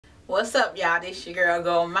What's up, y'all? This your girl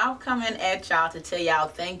Gold Mouth coming at y'all to tell y'all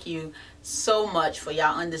thank you so much for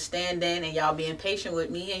y'all understanding and y'all being patient with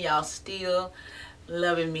me, and y'all still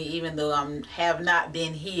loving me even though I have not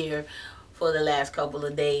been here for the last couple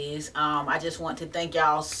of days. I just want to thank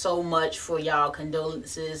y'all so much for y'all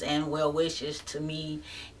condolences and well wishes to me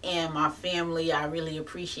and my family. I really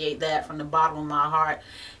appreciate that from the bottom of my heart.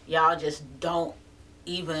 Y'all just don't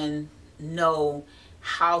even know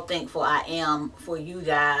how thankful I am for you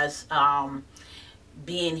guys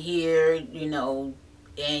being here, you know,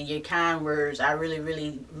 and your kind words. I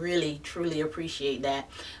really truly appreciate that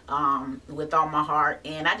with all my heart.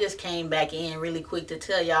 And I just came back in really quick to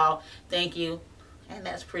tell y'all thank you, and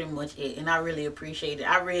that's pretty much it. And I really appreciate it.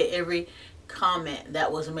 I read every comment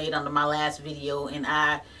that was made under my last video, and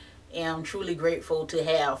I am truly grateful to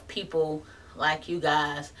have people like you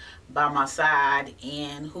guys by my side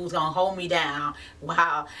and who's gonna hold me down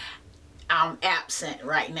while I'm absent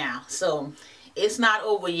right now. So it's not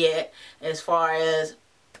over yet as far as,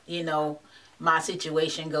 you know, my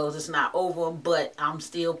situation goes. It's not over, but I'm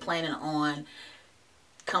still planning on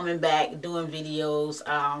coming back, doing videos,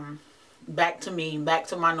 back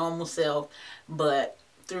to my normal self. But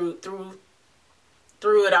through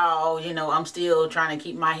it all, you know, I'm still trying to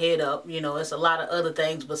keep my head up. You know, it's a lot of other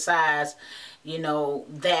things besides, you know,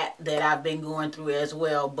 that I've been going through as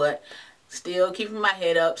well. But still keeping my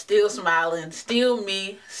head up, still smiling, still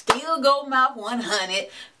me, still Gold Mouth 100.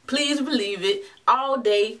 Please believe it. All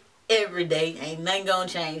day, every day. Ain't nothing gonna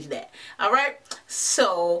change that. Alright?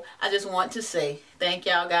 So, I just want to say thank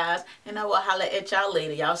y'all guys, and I will holler at y'all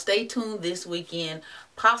later. Y'all stay tuned this weekend,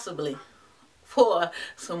 possibly for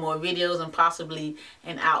some more videos and possibly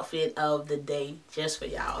an outfit of the day just for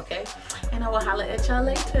y'all, okay? And I will holler at y'all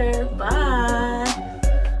later. Bye.